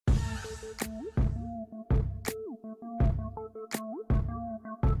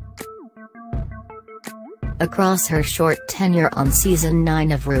Across her short tenure on Season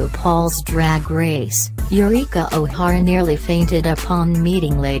 9 of RuPaul's Drag Race, Eureka O'Hara nearly fainted upon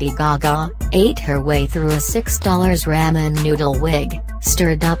meeting Lady Gaga, ate her way through a $6 ramen noodle wig,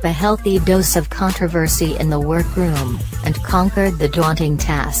 stirred up a healthy dose of controversy in the workroom, and conquered the daunting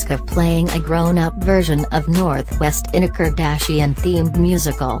task of playing a grown-up version of Northwest in a Kardashian-themed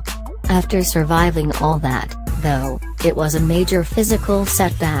musical. After surviving all that, though, it was a major physical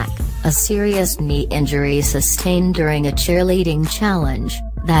setback, a serious knee injury sustained during a cheerleading challenge,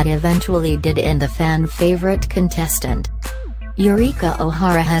 that eventually did end the fan-favorite contestant. Eureka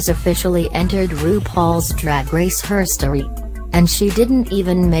O'Hara has officially entered RuPaul's Drag Race history. And she didn't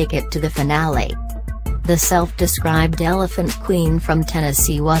even make it to the finale. The self-described elephant queen from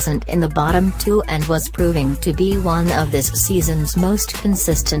Tennessee wasn't in the bottom two and was proving to be one of this season's most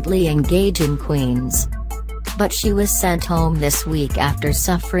consistently engaging queens. But she was sent home this week after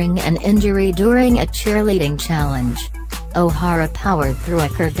suffering an injury during a cheerleading challenge. O'Hara powered through a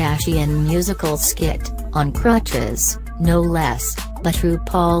Kardashian musical skit, on crutches, no less, but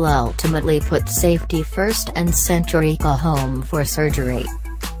RuPaul ultimately put safety first and sent Eureka home for surgery.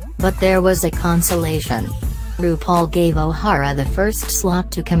 But there was a consolation. RuPaul gave O'Hara the first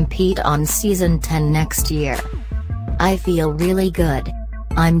slot to compete on Season 10 next year. "I feel really good.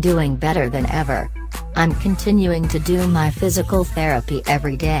 I'm doing better than ever. I'm continuing to do my physical therapy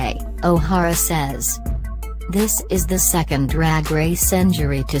every day," O'Hara says. This is the second Drag Race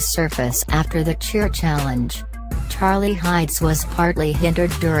injury to surface after the cheer challenge. Charlie Hides was partly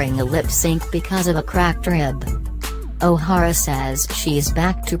hindered during a lip-sync because of a cracked rib. O'Hara says she's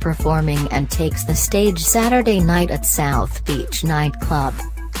back to performing and takes the stage Saturday night at South Beach nightclub.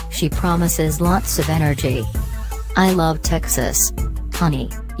 She promises lots of energy. "I love Texas. Honey,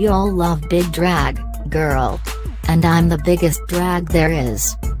 y'all love big drag, girl. And I'm the biggest drag there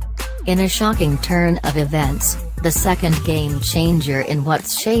is." In a shocking turn of events, the second game-changer in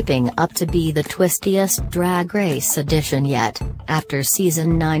what's shaping up to be the twistiest Drag Race edition yet, after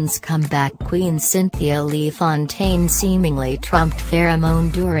Season 9's comeback queen Cynthia Lee Fontaine seemingly trumped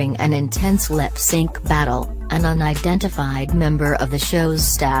Pheromone during an intense lip-sync battle, an unidentified member of the show's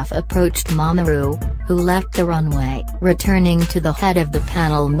staff approached Mamoru, who left the runway, returning to the head of the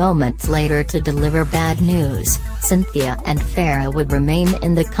panel moments later to deliver bad news. Cynthia and Pharah would remain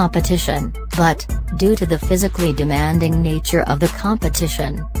in the competition, but, due to the physically demanding nature of the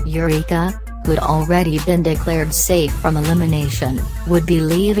competition, Eureka, who'd already been declared safe from elimination, would be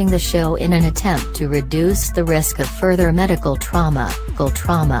leaving the show in an attempt to reduce the risk of further medical trauma.